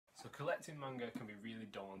collecting manga can be really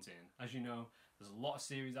daunting. As you know, there's a lot of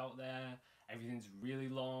series out there, everything's really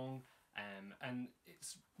long, and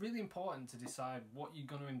it's really important to decide what you're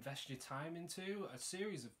going to invest your time into. A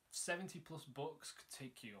series of 70 plus books could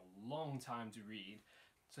take you a long time to read.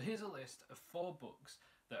 So here's a list of 4 books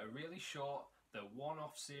that are really short, they're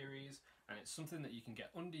one-off series, and it's something that you can get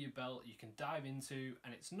under your belt, you can dive into,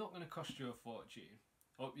 and it's not going to cost you a fortune.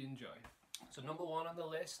 Hope you enjoy. So number 1 on the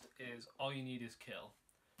list is All You Need Is Kill.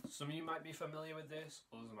 Some of you might be familiar with this,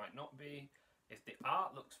 others might not be. If the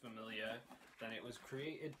art looks familiar, then it was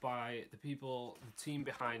created by the team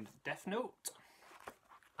behind Death Note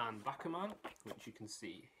and Bakuman, which you can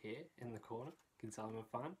see here in the corner. You can tell I'm a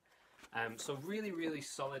fan. So really, really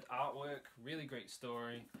solid artwork, really great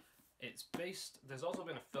story. It's based, there's also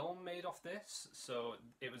been a film made off this, so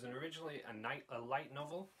it was originally a light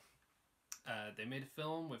novel. They made a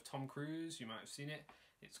film with Tom Cruise, you might have seen it.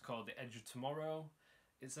 It's called The Edge of Tomorrow.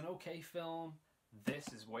 It's an okay film. This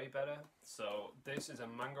is way better. So this is a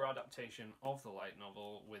manga adaptation of the light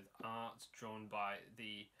novel with art drawn by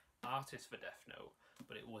the artist for Death Note,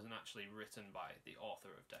 but it wasn't actually written by the author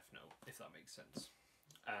of Death Note, if that makes sense.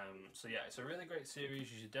 So yeah, it's a really great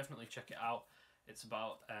series. You should definitely check it out. It's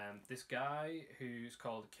about this guy who's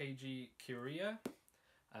called Keiji Kiriya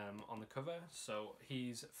on the cover. So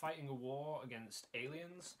he's fighting a war against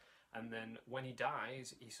aliens, and then when he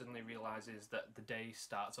dies, he suddenly realizes that the day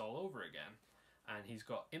starts all over again. And he's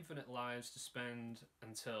got infinite lives to spend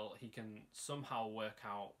until he can somehow work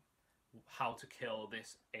out how to kill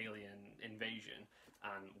this alien invasion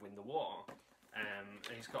and win the war.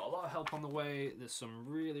 And he's got a lot of help on the way. There's some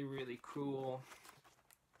really, really cool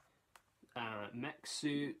mech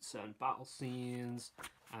suits and battle scenes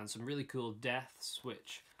and some really cool deaths,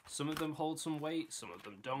 which some of them hold some weight, some of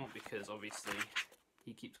them don't, because obviously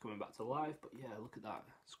he keeps coming back to life. But yeah, look at that,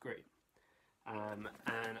 it's great. And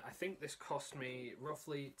I think this cost me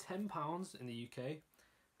roughly £10 in the UK,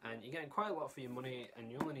 and you're getting quite a lot for your money,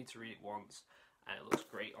 and you only need to read it once, and it looks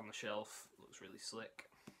great on the shelf, it looks really slick.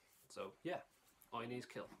 So yeah, All You Need Is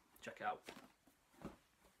Kill, check it out.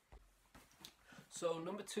 So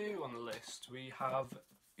number 2 on the list, we have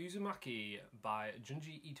Uzumaki by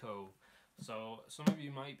Junji Ito. So some of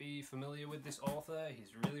you might be familiar with this author,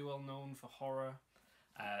 he's really well known for horror.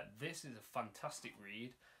 This is a fantastic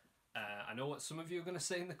read. I know what some of you are going to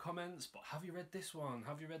say in the comments, but have you read this one?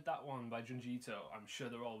 Have you read that one by Junji Ito? I'm sure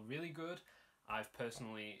they're all really good. I've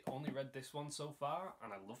personally only read this one so far,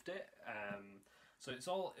 and I loved it. So it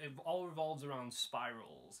all revolves around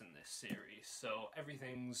spirals in this series. So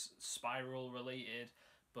everything's spiral related,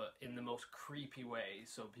 but in the most creepy way.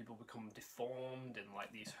 So people become deformed in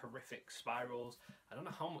like these horrific spirals. I don't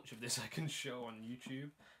know how much of this I can show on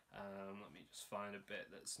YouTube. Let me just find a bit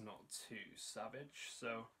that's not too savage.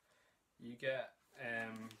 So you get,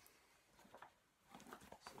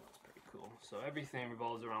 so that's pretty cool. So everything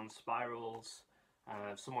revolves around spirals.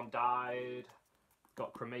 Someone died,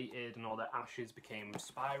 got cremated, and all their ashes became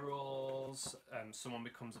spirals. Someone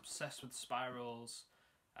becomes obsessed with spirals.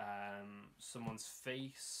 Someone's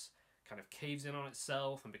face kind of caves in on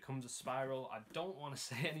itself and becomes a spiral. I don't want to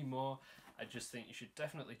say any more. I just think you should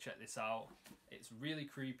definitely check this out. It's really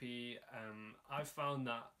creepy. I've found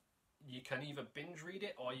that you can either binge read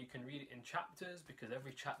it or you can read it in chapters, because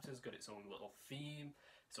every chapter's got its own little theme,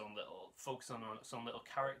 its own little focus on its own little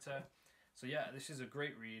character. So yeah, this is a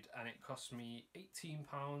great read, and it cost me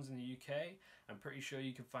 £18 in the UK. I'm pretty sure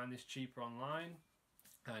you can find this cheaper online,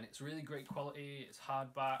 and it's really great quality. It's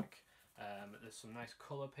hardback. There's some nice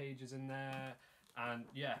colour pages in there, and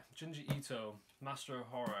yeah, Junji Ito, master of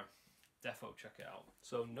horror. Defo check it out.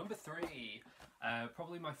 So number 3,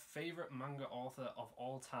 probably my favourite manga author of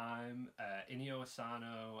all time, Inio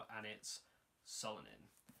Asano, and it's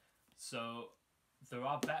Solanin. So there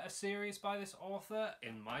are better series by this author,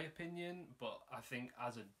 in my opinion, but I think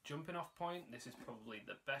as a jumping off point, this is probably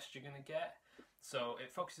the best you're going to get. So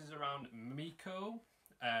it focuses around Miko.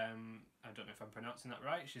 I don't know if I'm pronouncing that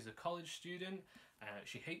right. She's a college student.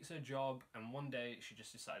 She hates her job, and one day she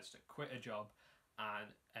just decides to quit her job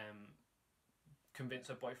and convince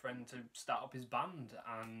her boyfriend to start up his band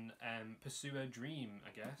and pursue her dream, I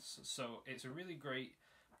guess. So it's a really great,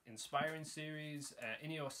 inspiring series.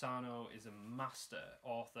 Inio Asano is a master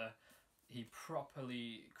author. He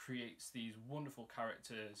properly creates these wonderful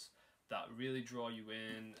characters that really draw you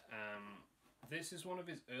in. This is one of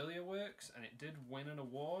his earlier works, and it did win an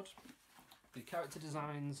award. The character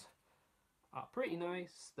designs are pretty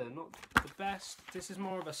nice. They're not the best. This is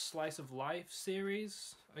more of a slice of life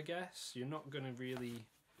series, I guess. You're not going to really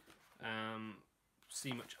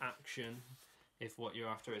see much action. If what you're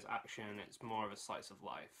after is action, it's more of a slice of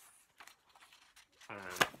life.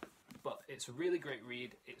 it's a really great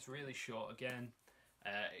read. It's really short again.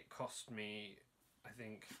 It cost me, I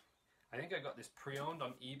think I got this pre-owned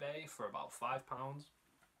on eBay for about £5.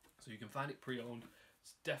 So you can find it pre-owned.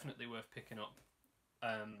 It's definitely worth picking up.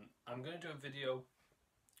 I'm going to do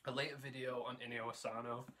a later video on Inio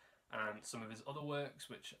Asano and some of his other works,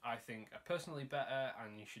 which I think are personally better,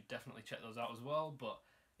 and you should definitely check those out as well. But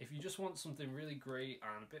if you just want something really great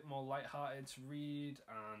and a bit more light-hearted to read,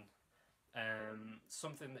 and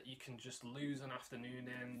something that you can just lose an afternoon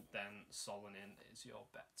in, then Solonin is your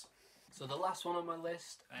bet. So the last one on my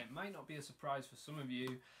list, it might not be a surprise for some of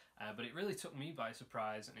you, but it really took me by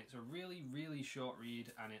surprise, and it's a really, really short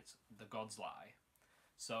read, and it's The God's Lie.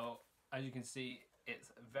 So, as you can see,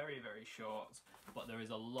 it's very, very short, but there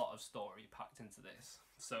is a lot of story packed into this.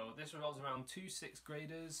 So this revolves around two 6th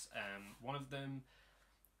graders. One of them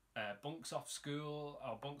bunks off school,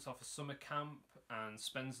 or bunks off a summer camp, and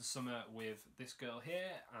spends the summer with this girl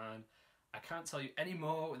here, and I can't tell you any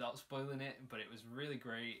more without spoiling it, but it was really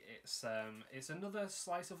great. It's another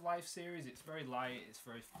slice of life series. It's very light, it's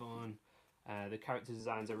very fun. The character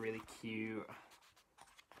designs are really cute.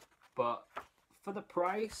 But for the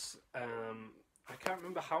price, I can't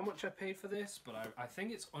remember how much I paid for this, but I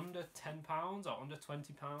think it's under £10 or under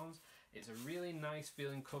 £20. It's a really nice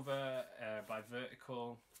feeling cover by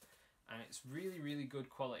Vertical, and it's really, really good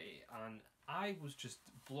quality, and I was just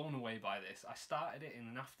blown away by this. I started it in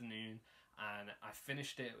an afternoon and I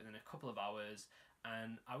finished it within a couple of hours,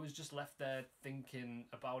 and I was just left there thinking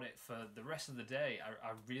about it for the rest of the day. I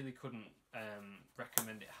really couldn't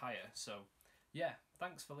recommend it higher. So yeah,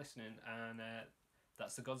 thanks for listening, and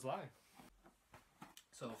that's The God's Lie.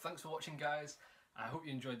 So thanks for watching, guys. I hope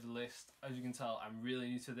you enjoyed the list. As you can tell, I'm really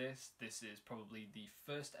new to this. This is probably the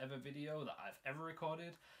first ever video that I've ever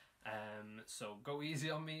recorded. So go easy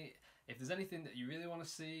on me. If there's anything that you really want to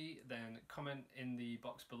see, then comment in the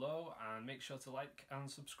box below, and make sure to like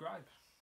and subscribe.